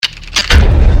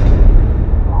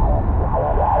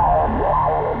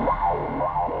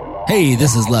Hey,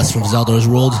 this is Les from Zaldar's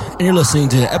World, and you're listening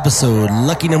to episode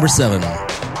lucky number 7.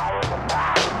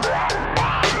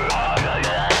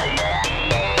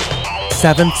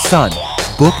 Seventh Son,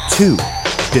 Book 2,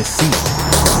 Deceit.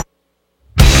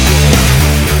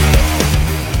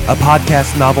 A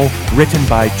podcast novel written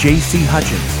by J.C.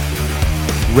 Hutchins.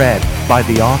 Read by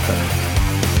the author.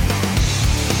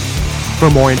 For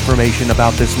more information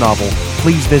about this novel,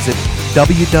 please visit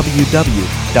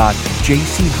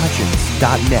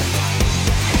www.jchutchins.net.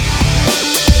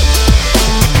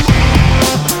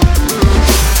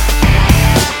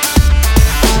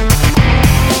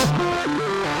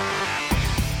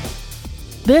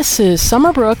 This is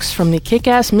Summer Brooks from the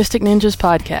Kick-Ass Mystic Ninjas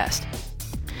podcast.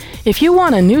 If you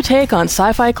want a new take on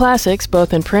sci-fi classics,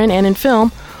 both in print and in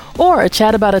film, or a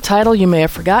chat about a title you may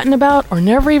have forgotten about or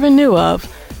never even knew of,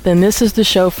 then this is the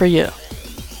show for you.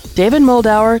 David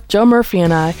Moldauer, Joe Murphy,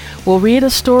 and I will read a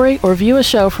story or view a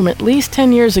show from at least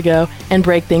 10 years ago and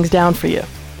break things down for you.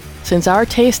 Since our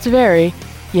tastes vary,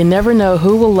 you never know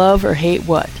who will love or hate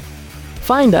what.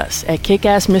 Find us at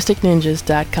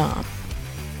kickassmysticninjas.com.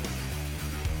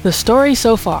 The story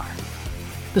so far.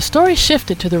 The story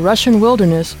shifted to the Russian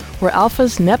wilderness where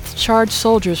Alpha's Neph-charged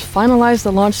soldiers finalized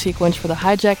the launch sequence for the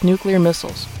hijacked nuclear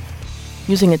missiles.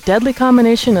 Using a deadly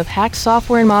combination of hacked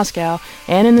software in Moscow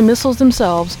and in the missiles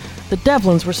themselves, the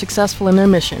Devlins were successful in their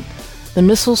mission. The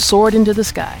missiles soared into the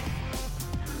sky.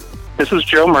 This is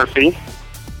Joe Murphy.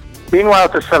 Meanwhile,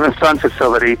 at the Seventh Son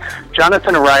facility,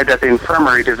 Jonathan arrived at the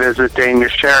infirmary to visit Dania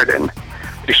Sheridan.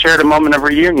 They shared a moment of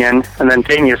reunion, and then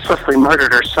Dania swiftly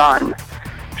murdered her son.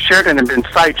 Sheridan had been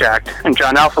sidejacked, and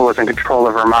John Alpha was in control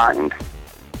of her mind.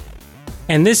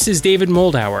 And this is David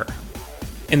Moldauer.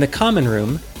 In the common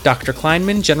room, Dr.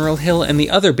 Kleinman, General Hill, and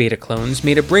the other beta clones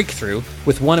made a breakthrough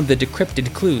with one of the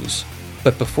decrypted clues.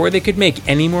 But before they could make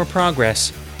any more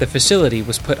progress, the facility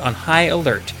was put on high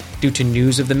alert due to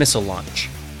news of the missile launch.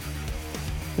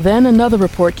 Then another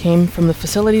report came from the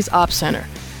facility's ops center.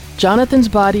 Jonathan's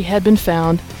body had been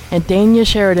found, and Dania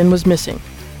Sheridan was missing.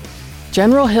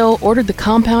 General Hill ordered the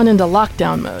compound into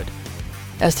lockdown mode.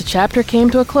 As the chapter came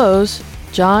to a close,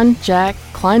 John, Jack,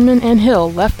 Kleinman, and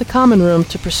Hill left the common room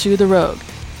to pursue the rogue.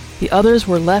 The others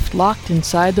were left locked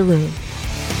inside the room.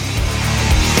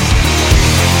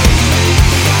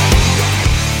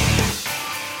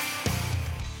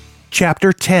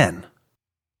 Chapter 10.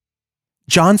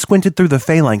 John squinted through the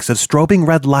phalanx of strobing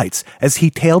red lights as he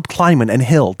tailed Kleinman and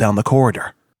Hill down the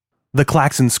corridor. The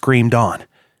klaxon screamed on.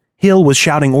 Hill was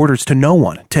shouting orders to no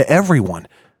one, to everyone.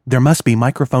 There must be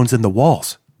microphones in the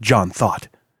walls, John thought.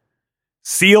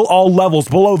 "Seal all levels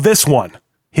below this one,"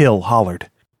 Hill hollered.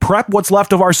 "Prep what's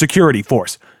left of our security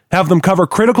force. Have them cover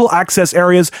critical access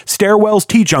areas, stairwells,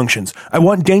 T-junctions. I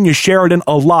want Dania Sheridan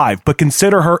alive, but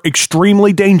consider her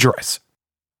extremely dangerous."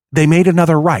 They made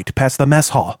another right past the mess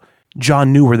hall.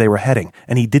 John knew where they were heading,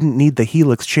 and he didn't need the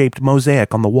helix-shaped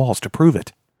mosaic on the walls to prove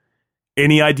it.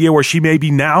 "Any idea where she may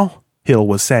be now?" Hill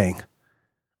was saying.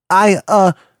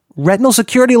 Retinal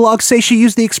security logs say she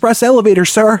used the express elevator,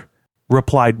 sir,"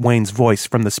 replied Wayne's voice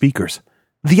from the speakers.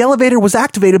 "The elevator was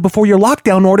activated before your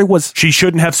lockdown order was—" "She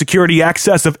shouldn't have security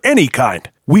access of any kind.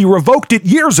 We revoked it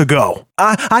years ago."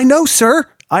 I know, sir.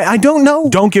 I don't know."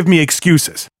 "Don't give me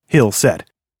excuses," Hill said.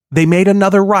 They made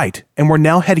another right and were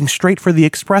now heading straight for the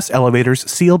express elevator's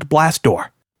sealed blast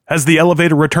door. "Has the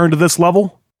elevator returned to this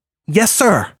level?" "Yes,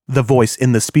 sir," the voice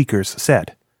in the speakers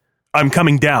said. "I'm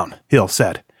coming down," Hill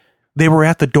said. They were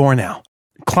at the door now.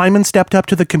 Kleinman stepped up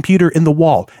to the computer in the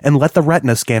wall and let the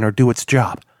retina scanner do its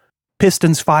job.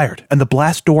 Pistons fired, and the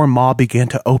blast door maw began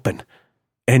to open.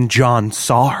 And John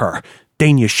saw her,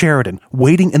 Dania Sheridan,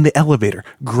 waiting in the elevator,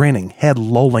 grinning, head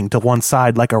lolling to one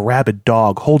side like a rabid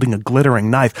dog holding a glittering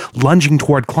knife, lunging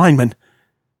toward Kleinman.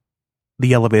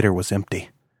 The elevator was empty.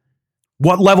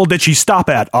 "What level did she stop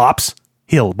at, Ops?"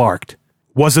 Hill barked.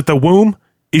 "Was it the womb?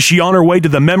 Is she on her way to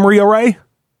the memory array?"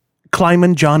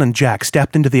 Kleinman, John, and Jack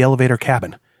stepped into the elevator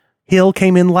cabin. Hill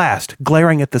came in last,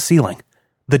 glaring at the ceiling.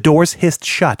 The doors hissed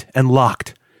shut and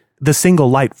locked. The single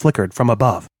light flickered from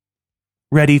above.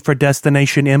 "Ready for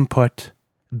destination input,"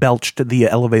 belched the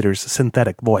elevator's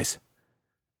synthetic voice.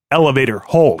 "Elevator,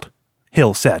 hold,"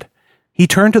 Hill said. He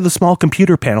turned to the small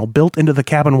computer panel built into the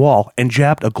cabin wall and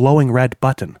jabbed a glowing red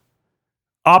button.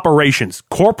 "Operations,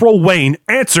 Corporal Wayne,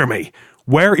 answer me!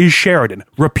 Where is Sheridan?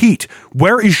 Repeat,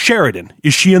 where is Sheridan?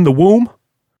 Is she in the womb?"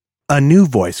 A new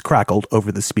voice crackled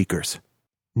over the speakers.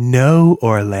 "No,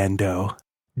 Orlando,"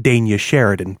 Dania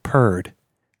Sheridan purred.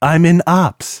 "I'm in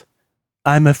ops.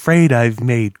 I'm afraid I've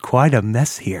made quite a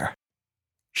mess here."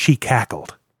 She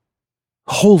cackled.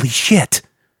 "Holy shit,"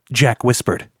 Jack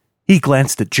whispered. He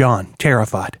glanced at John,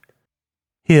 terrified.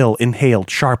 Hill inhaled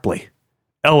sharply.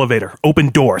 "Elevator, open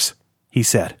doors," he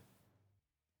said.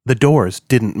 The doors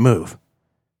didn't move.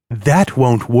 "That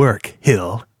won't work,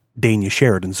 Hill," Dania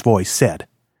Sheridan's voice said.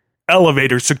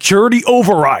 "Elevator security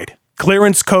override.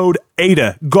 Clearance code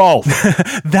Ada Golf."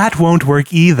 "That won't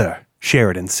work either,"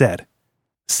 Sheridan said.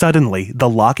 Suddenly, the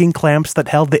locking clamps that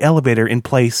held the elevator in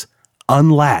place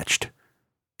unlatched.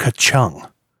 Ka-chung.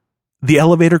 The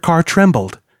elevator car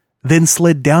trembled, then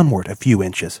slid downward a few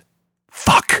inches.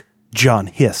 "Fuck!" John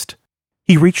hissed.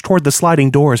 He reached toward the sliding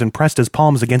doors and pressed his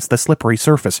palms against the slippery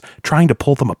surface, trying to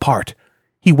pull them apart.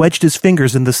 He wedged his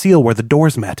fingers in the seal where the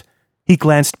doors met. He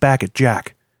glanced back at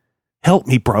Jack. "Help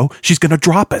me, bro. She's going to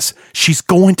drop us. She's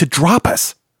going to drop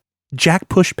us." Jack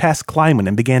pushed past Kleinman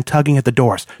and began tugging at the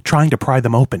doors, trying to pry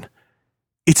them open.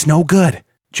 "It's no good,"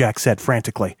 Jack said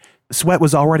frantically. Sweat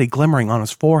was already glimmering on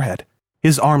his forehead.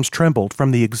 His arms trembled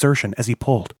from the exertion as he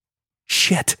pulled.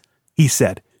 "Shit," he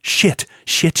said. "Shit,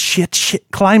 shit, shit, shit."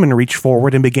 Kleinman reached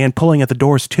forward and began pulling at the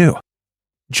doors too.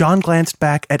 John glanced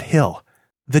back at Hill.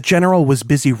 The general was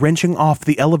busy wrenching off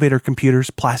the elevator computer's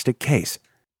plastic case.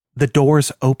 The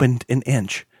doors opened an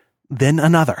inch, then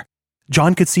another.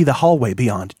 John could see the hallway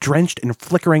beyond, drenched in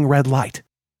flickering red light.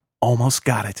 "Almost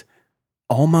got it.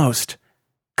 Almost.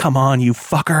 Come on, you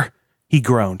fucker," he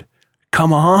groaned.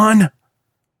 "Come on."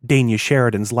 Dania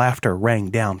Sheridan's laughter rang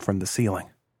down from the ceiling.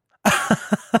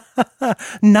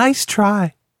 "Nice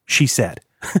try," she said.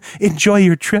 "Enjoy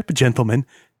your trip, gentlemen,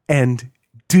 and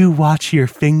do watch your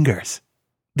fingers."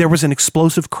 There was an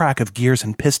explosive crack of gears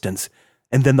and pistons,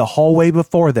 and then the hallway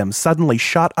before them suddenly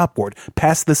shot upward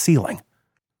past the ceiling.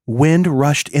 Wind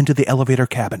rushed into the elevator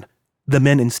cabin. The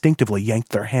men instinctively yanked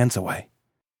their hands away.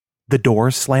 The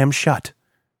doors slammed shut,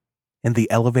 and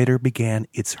the elevator began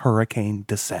its hurricane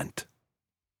descent.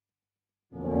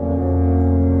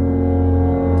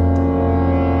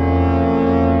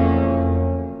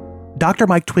 Dr.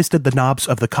 Mike twisted the knobs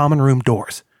of the common room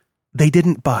doors. They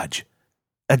didn't budge.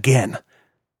 Again.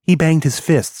 He banged his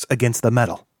fists against the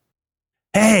metal.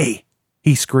 "Hey!"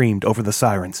 he screamed over the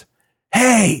sirens.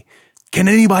 "Hey! Can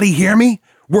anybody hear me?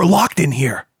 We're locked in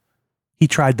here." He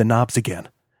tried the knobs again.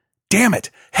 "Damn it!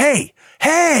 Hey!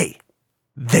 Hey!"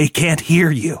 "They can't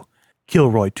hear you,"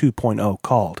 Kilroy 2.0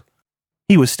 called.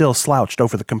 He was still slouched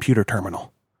over the computer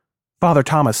terminal. Father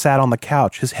Thomas sat on the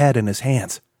couch, his head in his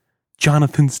hands.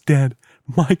 "Jonathan's dead.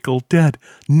 Michael dead.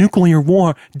 Nuclear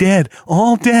war dead.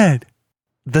 All dead."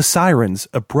 The sirens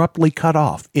abruptly cut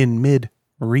off in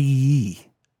mid-ree.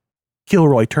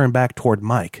 Kilroy turned back toward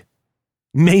Mike.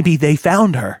 "Maybe they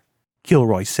found her,"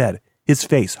 Kilroy said, his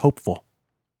face hopeful.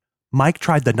 Mike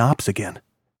tried the knobs again.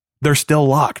 "They're still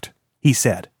locked," he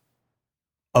said.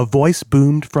 A voice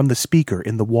boomed from the speaker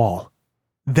in the wall.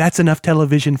 "That's enough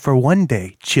television for one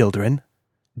day, children,"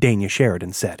 Dania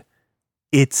Sheridan said.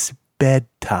 "It's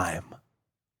bedtime."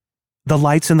 The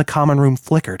lights in the common room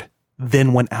flickered,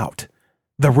 then went out.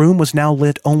 The room was now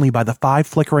lit only by the 5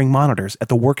 flickering monitors at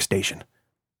the workstation.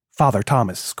 Father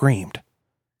Thomas screamed.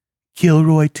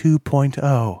 "Kilroy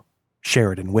 2.0,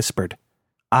 Sheridan whispered.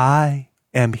 "I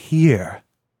am here."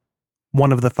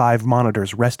 One of the 5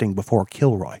 monitors resting before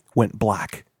Kilroy went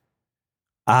black.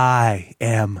 "I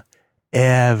am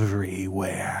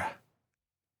everywhere."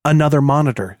 Another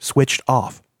monitor switched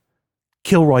off.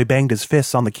 Kilroy banged his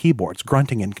fists on the keyboards,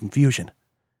 grunting in confusion.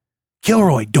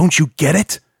 "Kilroy, don't you get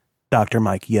it?" Dr.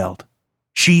 Mike yelled.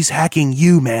 "She's hacking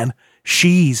you, man.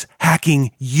 She's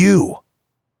hacking you."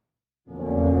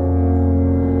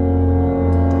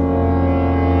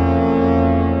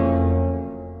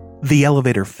 The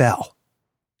elevator fell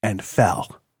and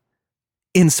fell.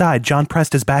 Inside, John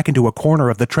pressed his back into a corner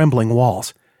of the trembling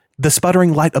walls. The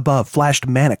sputtering light above flashed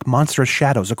manic, monstrous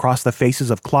shadows across the faces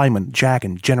of Kleinman, Jack,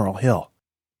 and General Hill.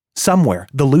 Somewhere,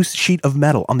 the loose sheet of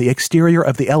metal on the exterior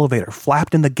of the elevator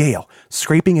flapped in the gale,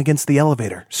 scraping against the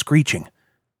elevator, screeching.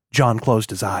 John closed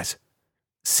his eyes.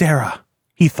 "Sarah,"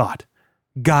 he thought.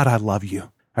 "God, I love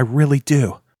you. I really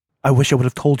do. I wish I would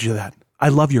have told you that. I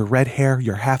love your red hair,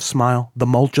 your half smile, the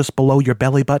mole just below your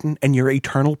belly button, and your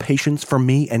eternal patience for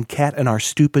me and Cat and our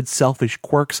stupid, selfish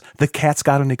quirks. The cat's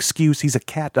got an excuse. He's a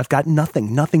cat. I've got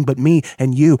nothing but me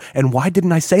and you. And why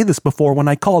didn't I say this before when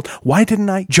I called? Why didn't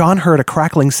I?" John heard a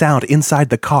crackling sound inside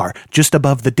the car, just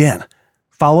above the den,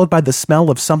 followed by the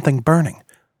smell of something burning,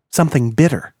 something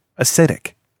bitter,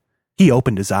 acidic. He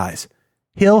opened his eyes.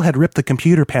 Hill had ripped the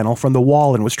computer panel from the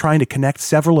wall and was trying to connect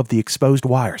several of the exposed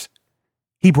wires.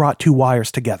 He brought 2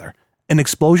 wires together. An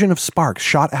explosion of sparks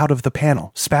shot out of the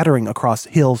panel, spattering across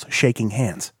Hill's shaking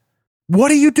hands. "What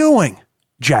are you doing?"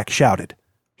 Jack shouted.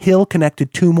 Hill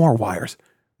connected 2 more wires.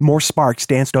 More sparks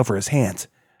danced over his hands.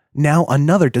 Now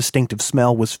another distinctive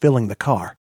smell was filling the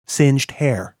car. singed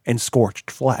hair and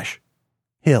scorched flesh.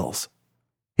 Hill's.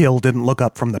 Hill didn't look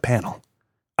up from the panel.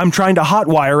 "I'm trying to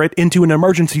hotwire it into an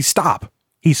emergency stop,"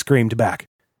 he screamed back.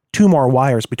 2 more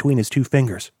wires between his 2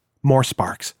 fingers. More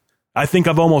sparks. "I think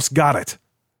I've almost got it."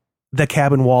 The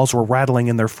cabin walls were rattling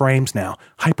in their frames now,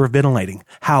 hyperventilating,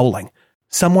 howling.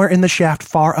 Somewhere in the shaft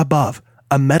far above,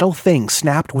 a metal thing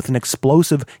snapped with an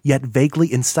explosive yet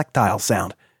vaguely insectile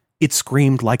sound. It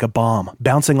screamed like a bomb,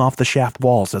 bouncing off the shaft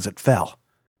walls as it fell.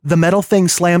 The metal thing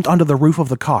slammed onto the roof of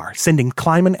the car, sending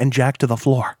Kleinman and Jack to the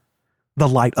floor. The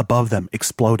light above them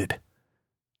exploded.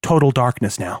 Total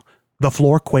darkness now. The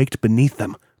floor quaked beneath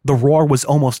them. The roar was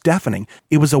almost deafening.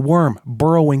 It was a worm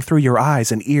burrowing through your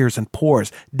eyes and ears and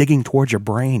pores, digging towards your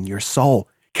brain, your soul.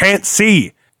 "Can't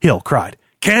see!" Hill cried.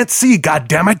 "Can't see,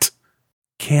 goddammit!"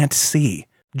 Can't see,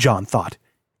 John thought.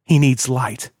 He needs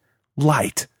light.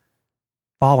 Light.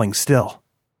 Falling still.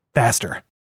 Faster.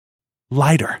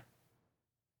 Lighter.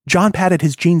 John patted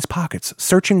his jeans pockets,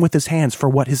 searching with his hands for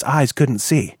what his eyes couldn't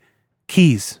see.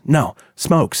 Keys, no.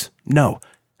 Smokes, no.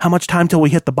 How much time till we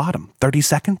hit the bottom? 30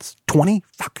 seconds? 20?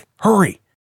 Fuck, hurry!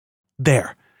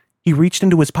 There. He reached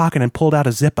into his pocket and pulled out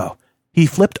a Zippo. He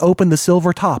flipped open the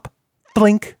silver top,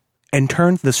 blink, and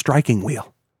turned the striking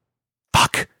wheel.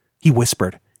 Fuck, he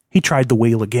whispered. He tried the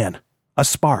wheel again. A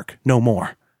spark, no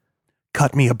more.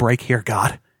 Cut me a break here,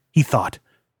 God, he thought.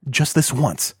 Just this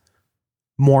once.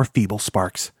 More feeble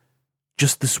sparks.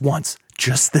 Just this once.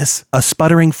 Just this. A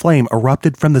sputtering flame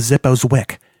erupted from the Zippo's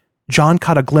wick. John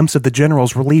caught a glimpse of the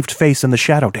general's relieved face in the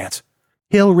shadow dance.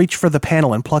 Hill reached for the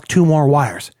panel and plucked 2 more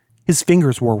wires. His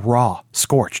fingers were raw,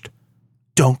 scorched.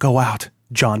 Don't go out,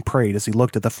 John prayed as he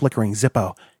looked at the flickering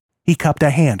Zippo. He cupped a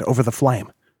hand over the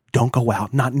flame. Don't go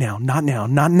out, not now, not now,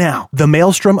 not now. The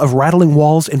maelstrom of rattling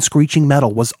walls and screeching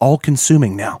metal was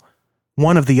all-consuming now.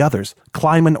 One of the others,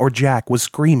 Kleinman or Jack, was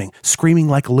screaming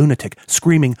like a lunatic,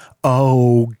 screaming,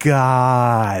 "Oh,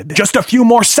 God." "Just a few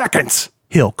more seconds,"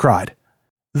 Hill cried.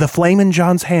 The flame in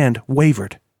John's hand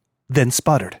wavered, then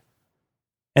sputtered,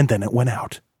 and then it went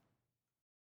out.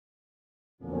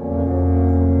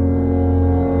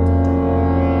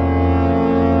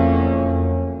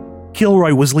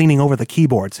 Kilroy was leaning over the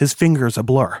keyboards, his fingers a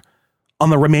blur. On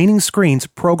the remaining screens,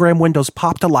 program windows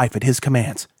popped to life at his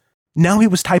commands. Now he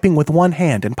was typing with one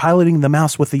hand and piloting the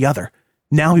mouse with the other.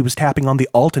 Now he was tapping on the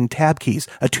Alt and Tab keys,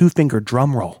 a 2-finger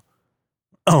drum roll.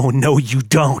 "Oh, no, you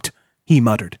don't," he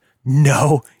muttered.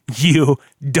 "No, you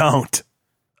don't."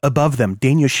 Above them,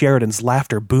 Dania Sheridan's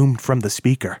laughter boomed from the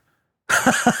speaker.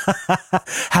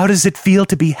 "How does it feel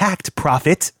to be hacked,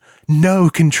 Prophet? No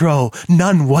control,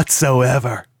 none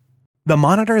whatsoever." The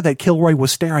monitor that Kilroy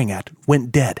was staring at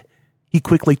went dead. He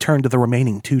quickly turned to the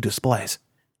remaining 2 displays.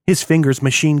 His fingers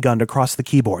machine-gunned across the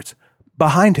keyboards.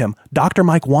 Behind him, Dr.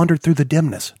 Mike wandered through the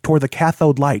dimness toward the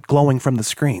cathode light glowing from the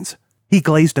screens. He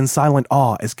glazed in silent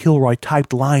awe as Kilroy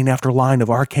typed line after line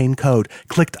of arcane code,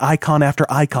 clicked icon after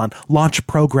icon, launched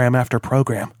program after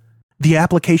program. The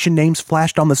application names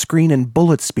flashed on the screen in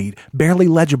bullet speed, barely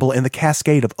legible in the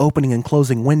cascade of opening and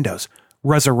closing windows.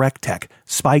 Resurrect Tech,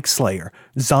 Spike Slayer,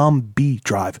 Zombie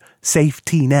Drive,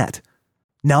 Safety Net.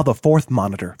 Now the 4th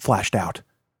monitor flashed out.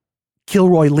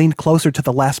 Kilroy leaned closer to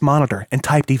the last monitor and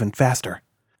typed even faster.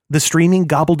 The streaming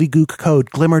gobbledygook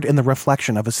code glimmered in the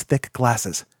reflection of his thick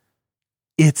glasses.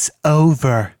 "It's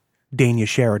over," Dania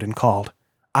Sheridan called.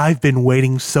 "I've been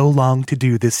waiting so long to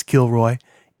do this, Kilroy.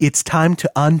 It's time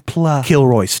to unplug."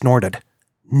 Kilroy snorted.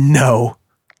 "No."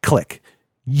 Click.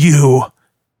 "You."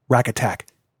 Rack attack.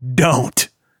 "Don't."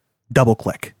 Double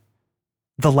click.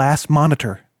 The last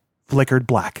monitor flickered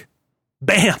black.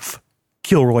 "Bamf!"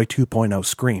 Kilroy 2.0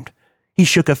 screamed. He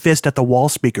shook a fist at the wall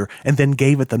speaker and then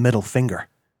gave it the middle finger.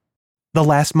 The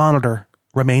last monitor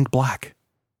remained black.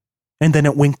 And then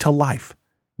it winked to life.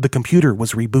 The computer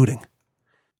was rebooting.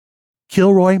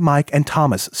 Kilroy, Mike, and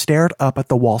Thomas stared up at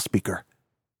the wall speaker.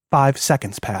 5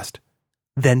 seconds passed.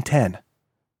 Then 10.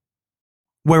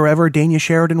 Wherever Dania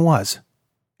Sheridan was,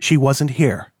 she wasn't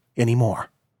here anymore.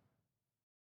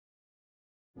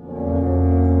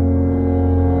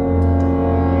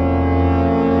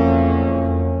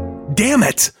 "Damn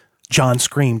it!" John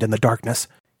screamed in the darkness.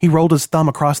 He rolled his thumb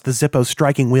across the Zippo's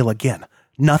striking wheel again.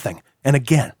 Nothing. And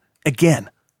again. Again.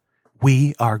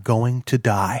 We are going to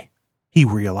die, he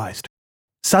realized.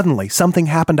 Suddenly, something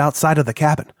happened outside of the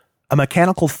cabin. A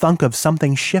mechanical thunk of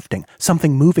something shifting,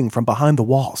 something moving from behind the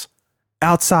walls.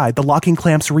 Outside, the locking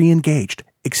clamps re-engaged,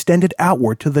 extended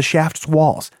outward to the shaft's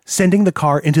walls, sending the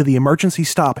car into the emergency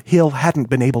stop Hill hadn't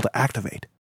been able to activate.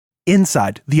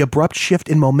 Inside, the abrupt shift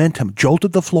in momentum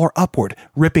jolted the floor upward,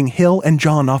 ripping Hill and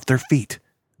John off their feet.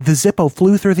 The Zippo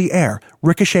flew through the air,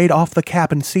 ricocheted off the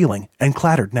cabin ceiling, and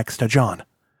clattered next to John.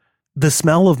 The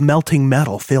smell of melting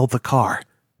metal filled the car.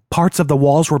 Parts of the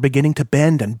walls were beginning to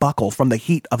bend and buckle from the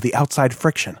heat of the outside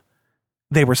friction.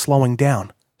 They were slowing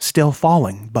down, still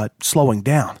falling, but slowing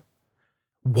down.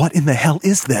 What in the hell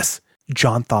is this?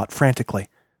 John thought frantically.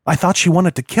 I thought she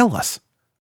wanted to kill us.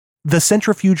 The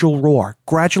centrifugal roar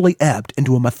gradually ebbed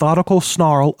into a methodical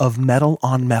snarl of metal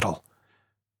on metal.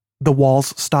 The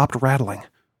walls stopped rattling.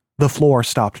 The floor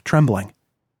stopped trembling.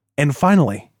 And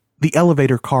finally, the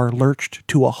elevator car lurched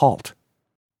to a halt.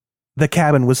 The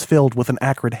cabin was filled with an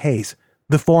acrid haze.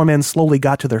 The four men slowly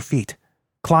got to their feet.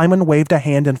 Kleinman waved a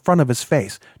hand in front of his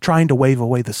face, trying to wave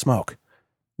away the smoke.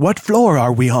 "What floor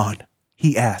are we on?"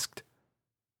 he asked.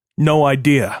 "No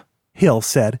idea," Hill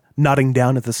said, nodding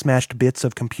down at the smashed bits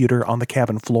of computer on the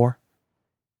cabin floor.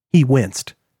 He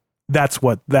winced. "That's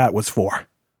what that was for."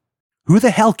 "Who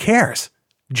the hell cares?"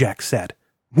 Jack said.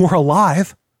 "We're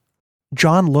alive."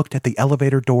 John looked at the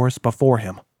elevator doors before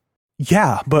him.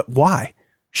 Yeah, but why?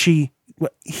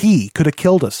 He could have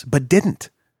killed us, but didn't.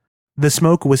 The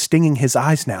smoke was stinging his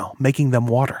eyes now, making them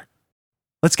water.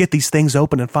 "Let's get these things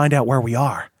open and find out where we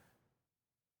are."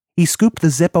 He scooped the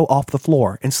Zippo off the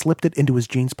floor and slipped it into his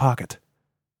jeans pocket.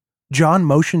 John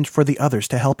motioned for the others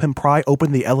to help him pry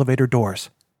open the elevator doors.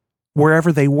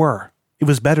 Wherever they were, it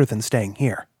was better than staying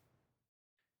here.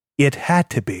 It had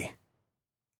to be.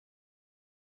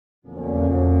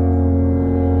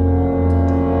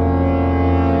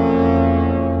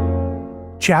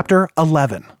 Chapter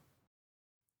 11.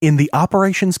 In the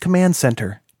Operations Command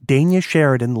Center, Dania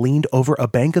Sheridan leaned over a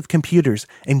bank of computers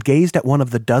and gazed at one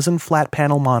of the dozen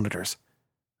flat-panel monitors.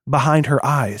 Behind her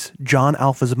eyes, John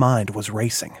Alpha's mind was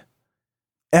racing.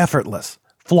 Effortless,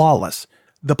 flawless,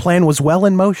 the plan was well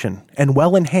in motion and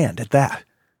well in hand at that.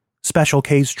 Special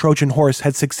K's Trojan Horse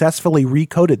had successfully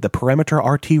recoded the Perimeter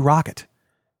RT rocket.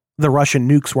 The Russian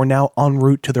nukes were now en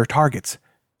route to their targets,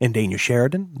 and Dania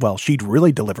Sheridan, well, she'd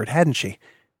really delivered, hadn't she?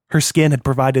 Her skin had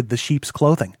provided the sheep's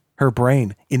clothing, her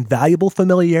brain invaluable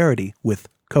familiarity with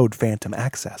Code Phantom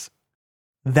access.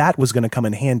 That was going to come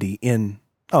in handy in,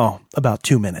 about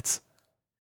 2 minutes.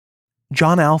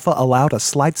 John Alpha allowed a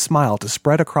slight smile to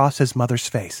spread across his mother's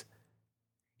face.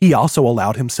 He also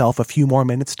allowed himself a few more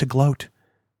minutes to gloat.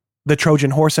 The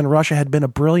Trojan Horse in Russia had been a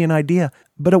brilliant idea,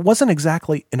 but it wasn't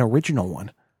exactly an original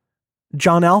one.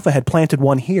 John Alpha had planted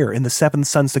one here in the Seventh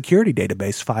Sun security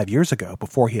database 5 years ago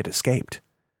before he had escaped.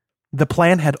 The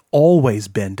plan had always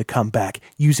been to come back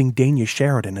using Dania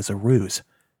Sheridan as a ruse.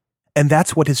 And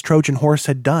that's what his Trojan Horse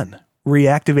had done,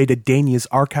 reactivated Dania's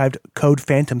archived Code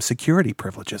Phantom security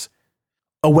privileges.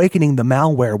 Awakening the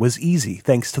malware was easy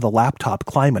thanks to the laptop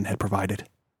Kleinman had provided.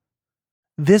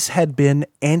 This had been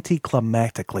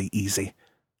anticlimactically easy.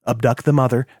 Abduct the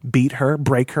mother, beat her,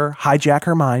 break her, hijack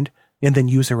her mind, and then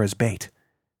use her as bait.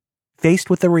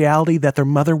 Faced with the reality that their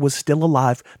mother was still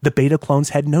alive, the beta clones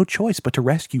had no choice but to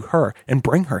rescue her and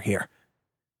bring her here.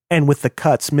 And with the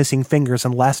cuts, missing fingers,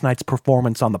 and last night's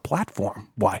performance on the platform,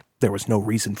 why, there was no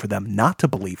reason for them not to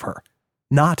believe her,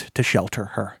 not to shelter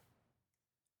her.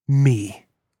 Me,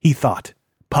 he thought,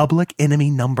 public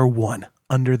enemy number 1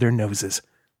 under their noses.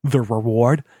 The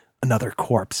reward? Another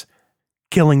corpse.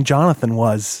 Killing Jonathan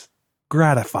was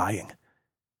gratifying.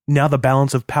 Now the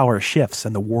balance of power shifts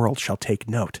and the world shall take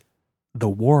note. The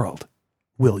world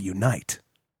will unite.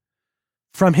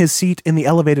 From his seat in the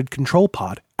elevated control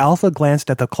pod, Alpha glanced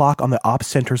at the clock on the ops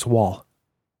center's wall.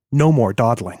 No more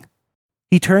dawdling.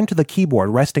 He turned to the keyboard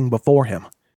resting before him.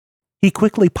 He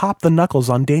quickly popped the knuckles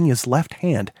on Dania's left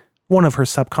hand, one of her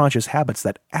subconscious habits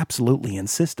that absolutely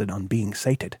insisted on being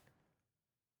sated.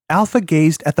 Alpha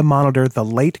gazed at the monitor the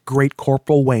late great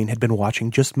Corporal Wayne had been watching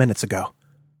just minutes ago.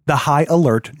 The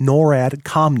high-alert NORAD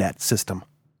ComNet system.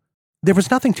 There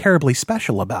was nothing terribly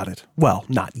special about it. Well,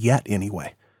 not yet,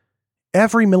 anyway.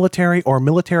 Every military or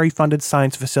military-funded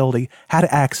science facility had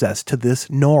access to this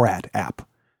NORAD app.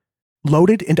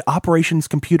 Loaded into operations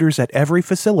computers at every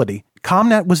facility,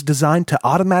 ComNet was designed to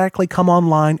automatically come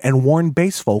online and warn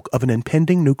basefolk of an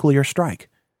impending nuclear strike.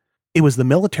 It was the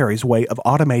military's way of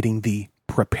automating the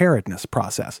preparedness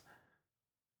process.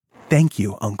 "Thank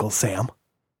you, Uncle Sam,"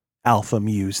 Alpha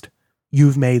mused.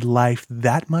 "You've made life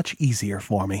that much easier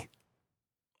for me."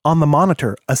 On the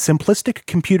monitor, a simplistic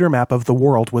computer map of the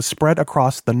world was spread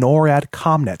across the NORAD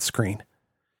ComNet screen.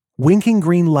 Winking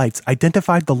green lights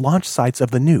identified the launch sites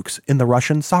of the nukes in the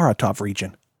Russian Saratov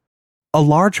region. A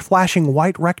large flashing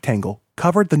white rectangle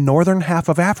covered the northern half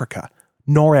of Africa,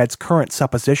 NORAD's current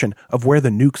supposition of where the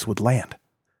nukes would land.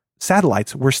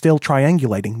 Satellites were still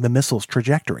triangulating the missiles'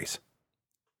 trajectories.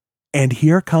 And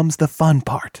here comes the fun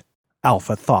part,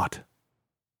 Alpha thought.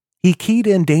 He keyed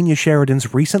in Dania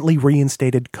Sheridan's recently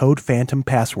reinstated Code Phantom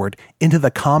password into the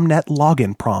ComNet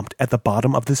login prompt at the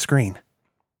bottom of the screen.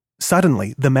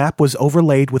 Suddenly, the map was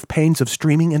overlaid with panes of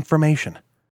streaming information.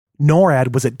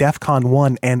 NORAD was at DEFCON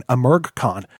 1 and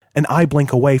EmergCon, an eye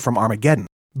blink away from Armageddon,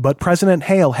 but President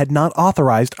Hale had not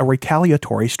authorized a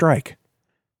retaliatory strike.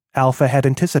 Alpha had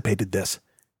anticipated this.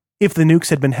 If the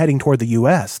nukes had been heading toward the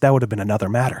U.S., that would have been another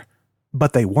matter.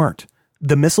 But they weren't.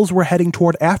 The missiles were heading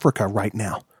toward Africa right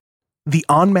now. The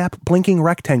on-map blinking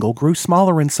rectangle grew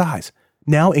smaller in size,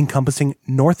 now encompassing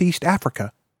Northeast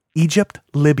Africa, Egypt,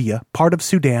 Libya, part of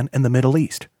Sudan, and the Middle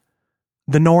East.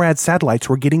 The NORAD satellites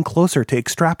were getting closer to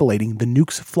extrapolating the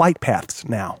nuke's flight paths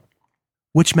now,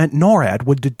 which meant NORAD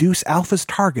would deduce Alpha's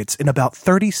targets in about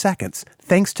 30 seconds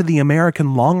thanks to the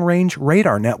American long-range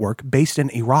radar network based in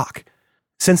Iraq.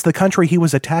 Since the country he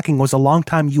was attacking was a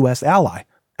longtime U.S. ally,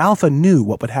 Alpha knew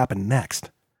what would happen next.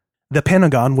 The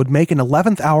Pentagon would make an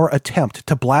 11th-hour attempt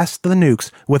to blast the nukes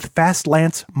with Fast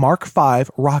Lance Mark V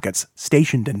rockets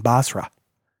stationed in Basra.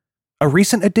 A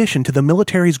recent addition to the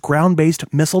military's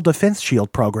ground-based missile defense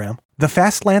shield program, the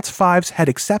Fast Lance Vs had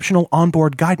exceptional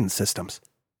onboard guidance systems.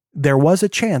 There was a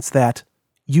chance that,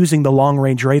 using the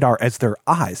long-range radar as their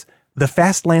eyes, the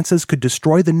Fast Lances could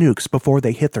destroy the nukes before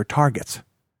they hit their targets.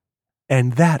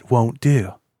 And that won't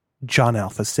do, John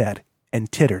Alpha said,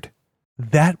 and tittered.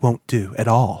 That won't do at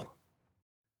all.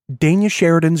 Dania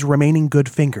Sheridan's remaining good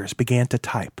fingers began to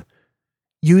type.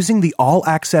 Using the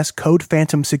all-access Code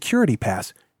Phantom security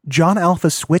pass, John Alpha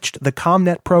switched the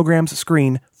ComNet program's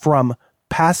screen from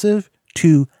passive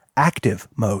to active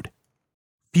mode.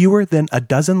 Fewer than a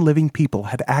dozen living people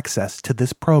had access to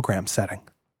this program setting.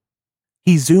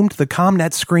 He zoomed the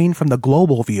ComNet screen from the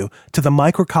global view to the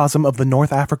microcosm of the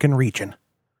North African region.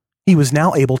 He was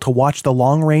now able to watch the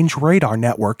long-range radar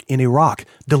network in Iraq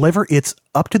deliver its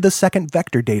up-to-the-second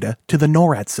vector data to the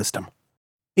NORAD system.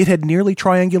 It had nearly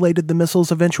triangulated the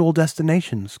missile's eventual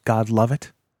destinations, God love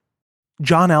it.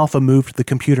 John Alpha moved the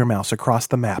computer mouse across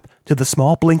the map to the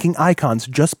small blinking icons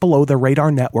just below the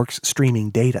radar network's streaming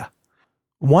data.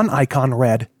 One icon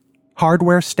read,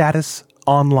 Hardware Status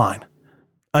Online.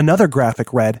 Another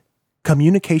graphic read,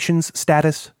 Communications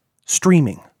Status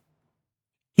Streaming.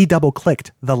 He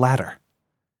double-clicked the latter.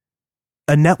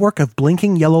 A network of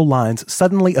blinking yellow lines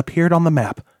suddenly appeared on the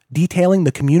map, detailing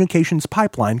the communications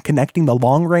pipeline connecting the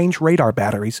long-range radar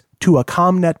batteries to a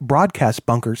ComNet broadcast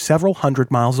bunker several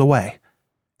hundred miles away.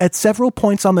 At several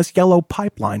points on this yellow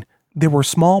pipeline, there were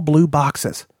small blue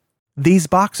boxes. These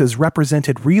boxes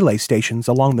represented relay stations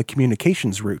along the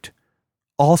communications route.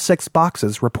 All 6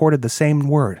 boxes reported the same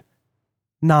word,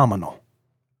 nominal.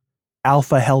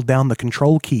 Alpha held down the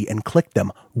control key and clicked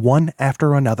them one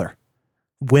after another.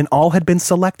 When all had been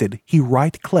selected, he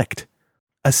right-clicked.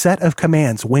 A set of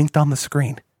commands winked on the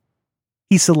screen.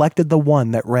 He selected the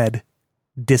one that read,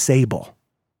 Disable.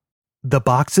 The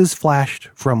boxes flashed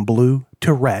from blue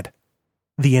to red.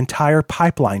 The entire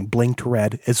pipeline blinked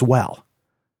red as well.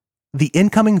 The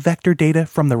incoming vector data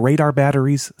from the radar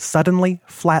batteries suddenly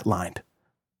flatlined.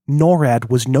 NORAD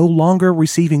was no longer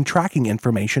receiving tracking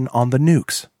information on the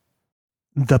nukes.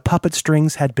 The puppet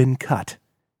strings had been cut.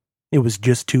 It was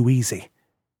just too easy.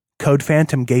 Code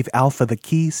Phantom gave Alpha the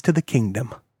keys to the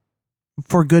kingdom.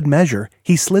 For good measure,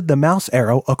 he slid the mouse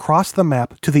arrow across the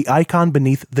map to the icon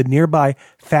beneath the nearby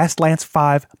Fast Lance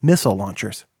 5 missile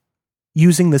launchers.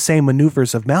 Using the same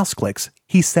maneuvers of mouse clicks,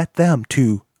 he set them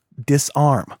to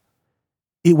disarm.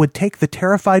 It would take the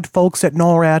terrified folks at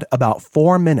NORAD about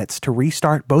 4 minutes to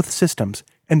restart both systems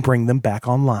and bring them back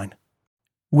online,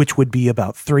 which would be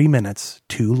about 3 minutes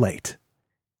too late.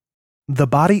 The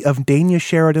body of Dania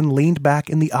Sheridan leaned back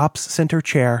in the Ops Center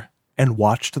chair and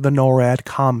watched the NORAD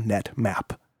ComNet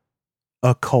map.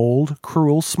 A cold,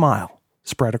 cruel smile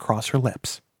spread across her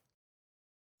lips.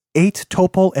 8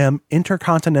 Topol-M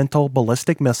intercontinental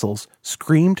ballistic missiles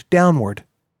screamed downward,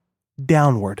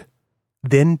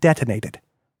 then detonated,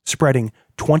 spreading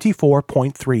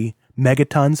 24.3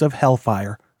 megatons of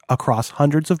hellfire across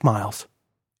hundreds of miles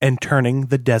and turning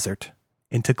the desert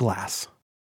into glass.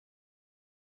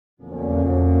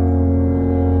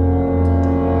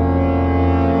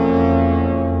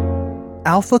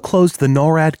 Alpha closed the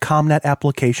NORAD ComNet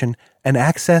application and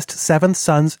accessed Seventh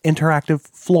Son's interactive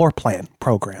floor plan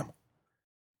program.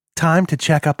 Time to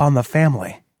check up on the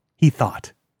family, he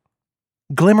thought.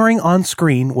 Glimmering on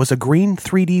screen was a green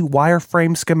 3D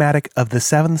wireframe schematic of the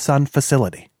Seventh Son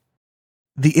facility.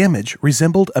 The image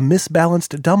resembled a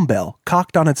misbalanced dumbbell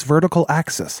cocked on its vertical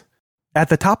axis. At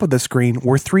the top of the screen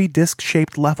were 3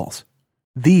 disc-shaped levels.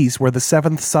 These were the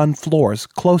Seventh Son floors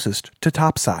closest to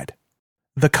topside.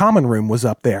 The common room was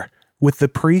up there, with the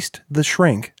priest, the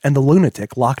shrink, and the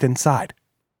lunatic locked inside.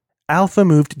 Alpha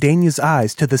moved Danya's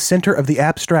eyes to the center of the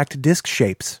abstract disc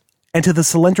shapes and to the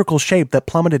cylindrical shape that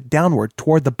plummeted downward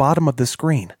toward the bottom of the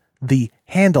screen, the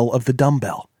handle of the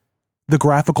dumbbell, the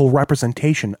graphical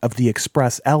representation of the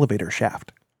express elevator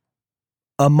shaft.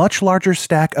 A much larger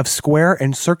stack of square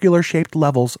and circular-shaped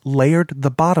levels layered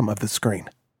the bottom of the screen.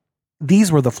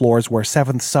 These were the floors where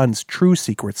Seventh Son's true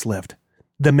secrets lived: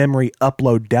 the memory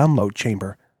upload-download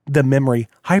chamber, the memory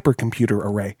hypercomputer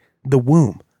array, the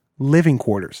womb, living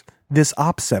quarters, this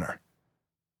ops center.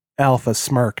 Alpha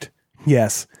smirked.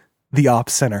 Yes, the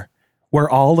ops center, where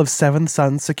all of Seventh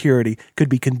Son's security could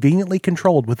be conveniently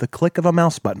controlled with the click of a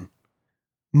mouse button,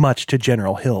 much to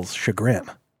General Hill's chagrin.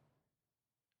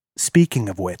 Speaking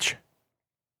of which,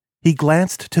 he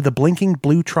glanced to the blinking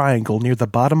blue triangle near the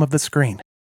bottom of the screen.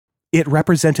 It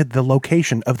represented the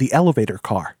location of the elevator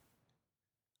car.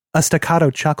 A staccato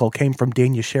chuckle came from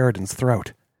Danya Sheridan's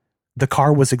throat. The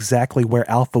car was exactly where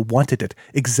Alpha wanted it,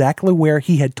 exactly where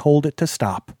he had told it to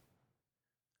stop.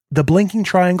 The blinking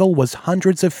triangle was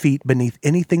hundreds of feet beneath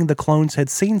anything the clones had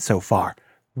seen so far,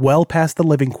 well past the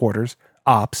living quarters,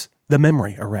 ops, the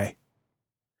memory array.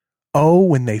 Oh,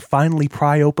 when they finally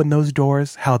pry open those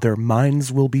doors, how their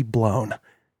minds will be blown,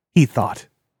 he thought.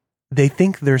 They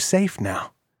think they're safe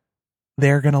now.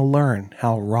 They're going to learn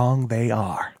how wrong they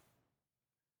are.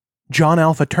 John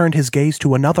Alpha turned his gaze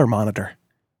to another monitor,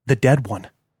 the dead one.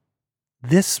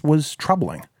 This was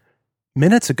troubling.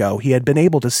 Minutes ago, he had been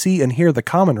able to see and hear the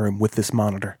common room with this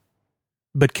monitor.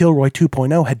 But Kilroy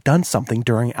 2.0 had done something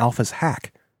during Alpha's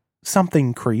hack.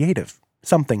 Something creative,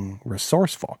 something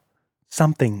resourceful,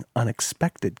 something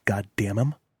unexpected,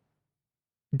 goddamn.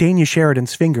 Danya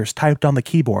Sheridan's fingers typed on the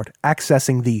keyboard,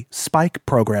 accessing the Spike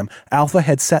program Alpha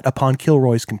had set upon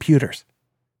Kilroy's computers.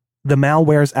 The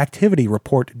malware's activity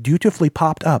report dutifully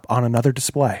popped up on another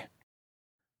display.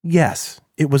 Yes,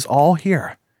 it was all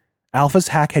here. Alpha's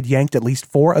hack had yanked at least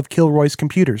 4 of Kilroy's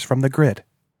computers from the grid.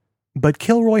 But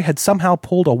Kilroy had somehow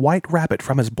pulled a white rabbit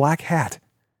from his black hat,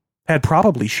 had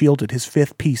probably shielded his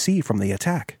 5th PC from the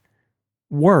attack.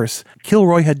 Worse,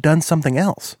 Kilroy had done something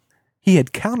else. He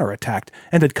had counterattacked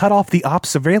and had cut off the ops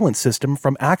surveillance system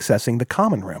from accessing the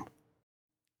common room.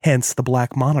 Hence the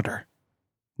black monitor.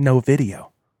 No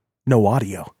video. No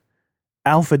audio.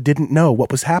 Alpha didn't know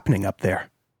what was happening up there.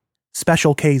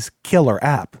 Special K's killer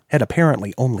app had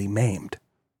apparently only maimed.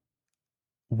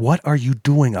 What are you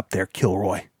doing up there,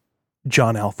 Kilroy?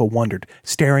 John Alpha wondered,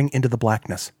 staring into the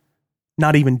blackness.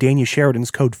 Not even Danya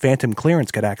Sheridan's code Phantom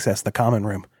clearance could access the common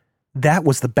room. That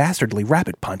was the bastardly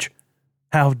rabbit punch.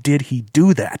 How did he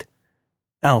do that?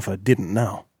 Alpha didn't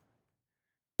know.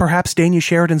 Perhaps Danya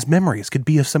Sheridan's memories could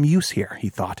be of some use here, he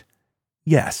thought.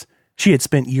 Yes, she had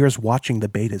spent years watching the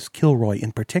betas, Kilroy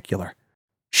in particular.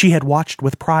 She had watched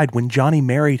with pride when Johnny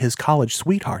married his college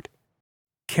sweetheart.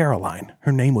 Caroline,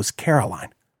 her name was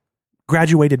Caroline.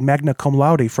 Graduated magna cum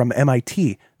laude from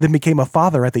MIT, then became a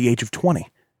father at the age of 20.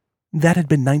 That had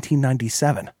been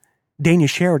 1997. Danya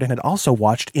Sheridan had also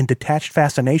watched in detached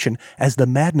fascination as the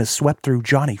madness swept through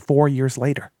Johnny 4 years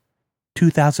later.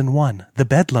 2001, the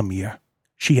Bedlam year,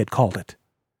 she had called it.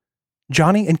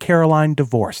 Johnny and Caroline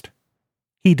divorced.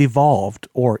 He devolved,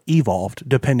 or evolved,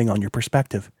 depending on your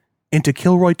perspective, into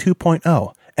Kilroy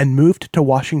 2.0 and moved to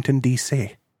Washington,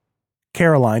 D.C.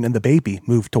 Caroline and the baby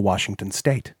moved to Washington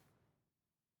State.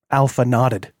 Alpha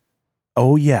nodded.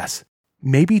 Oh yes,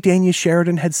 maybe Danya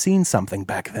Sheridan had seen something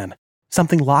back then,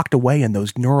 something locked away in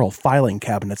those neural filing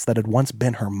cabinets that had once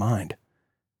been her mind.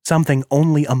 Something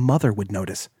only a mother would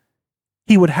notice.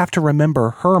 He would have to remember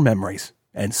her memories,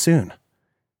 and soon.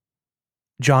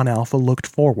 John Alpha looked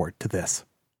forward to this.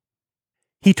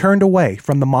 He turned away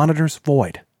from the monitor's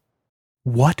void.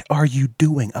 What are you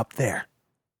doing up there?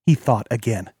 He thought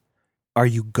again. Are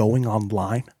you going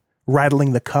online?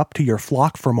 Rattling the cup to your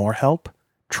flock for more help?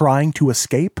 Trying to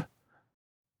escape?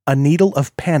 A needle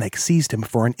of panic seized him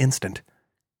for an instant.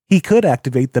 He could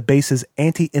activate the base's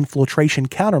anti-infiltration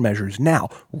countermeasures now,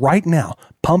 right now,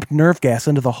 pump nerve gas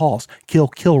into the halls, kill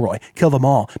Kilroy, kill them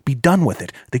all, be done with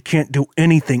it. They can't do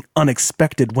anything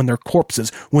unexpected when they're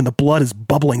corpses, when the blood is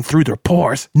bubbling through their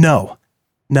pores. No.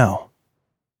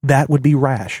 That would be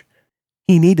rash.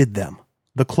 He needed them,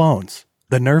 the clones,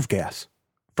 the nerve gas,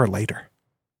 for later.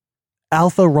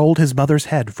 Alpha rolled his mother's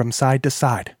head from side to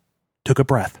side, took a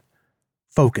breath,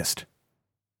 focused.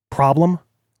 Problem?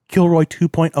 Kilroy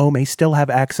 2.0 may still have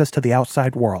access to the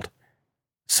outside world.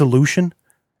 Solution?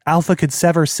 Alpha could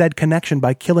sever said connection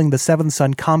by killing the Seventh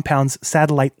Son compound's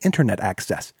satellite internet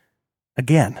access.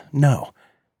 Again, no.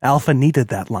 Alpha needed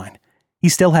that line. He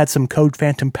still had some Code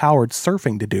Phantom-powered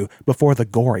surfing to do before the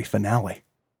gory finale.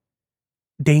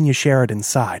 Dania Sheridan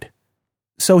sighed.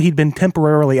 So he'd been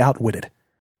temporarily outwitted.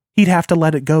 He'd have to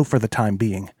let it go for the time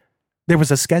being. There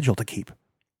was a schedule to keep,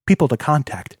 people to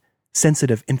contact,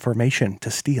 sensitive information to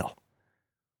steal.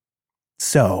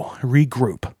 So,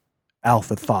 regroup,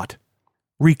 Alpha thought.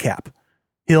 Recap.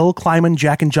 Hill, Kleinman,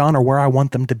 Jack, and John are where I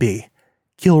want them to be.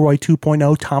 Kilroy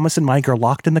 2.0, Thomas, and Mike are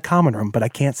locked in the common room, but I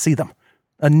can't see them.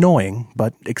 Annoying,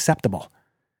 but acceptable.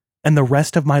 And the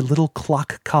rest of my little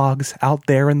clock cogs out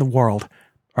there in the world,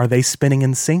 are they spinning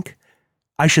in sync?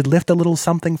 I should lift a little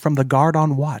something from the guard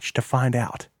on watch to find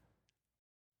out.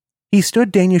 He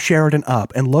stood Dania Sheridan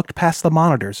up and looked past the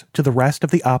monitors to the rest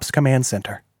of the Ops Command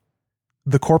Center.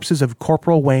 The corpses of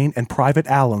Corporal Wayne and Private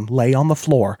Allen lay on the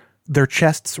floor, their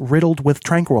chests riddled with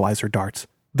tranquilizer darts,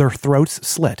 their throats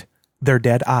slit, their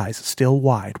dead eyes still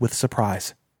wide with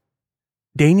surprise.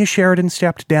 Dania Sheridan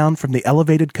stepped down from the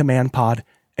elevated command pod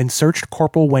and searched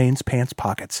Corporal Wayne's pants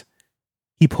pockets.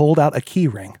 He pulled out a key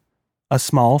ring. A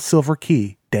small silver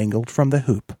key dangled from the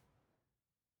hoop.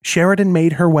 Sheridan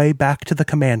made her way back to the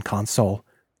command console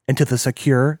and to the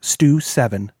secure Stu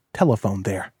 7 telephone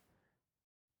there.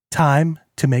 Time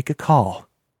to make a call,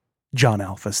 John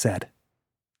Alpha said.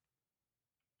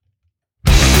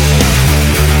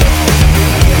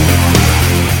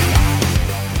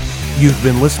 You've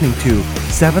been listening to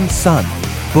Seventh Son,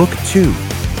 Book 2,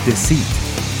 Deceit,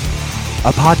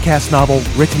 a podcast novel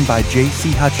written by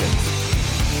J.C. Hutchins.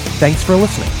 Thanks for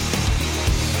listening.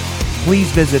 Please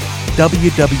visit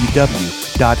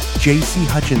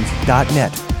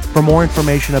www.jchutchins.net for more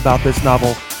information about this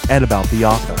novel and about the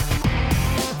author.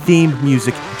 Theme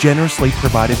music generously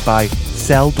provided by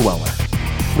Cell Dweller.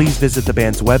 Please visit the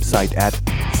band's website at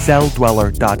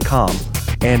celldweller.com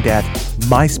and at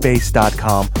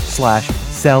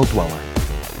myspace.com/celldweller.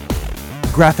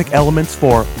 Graphic elements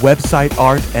for website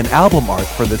art and album art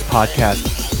for this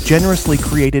podcast generously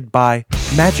created by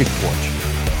Magic Torch.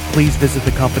 Please visit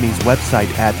the company's website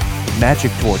at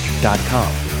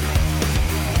magictorch.com.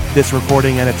 This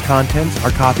recording and its contents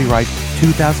are copyright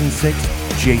 2006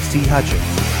 J.C.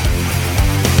 Hutchins.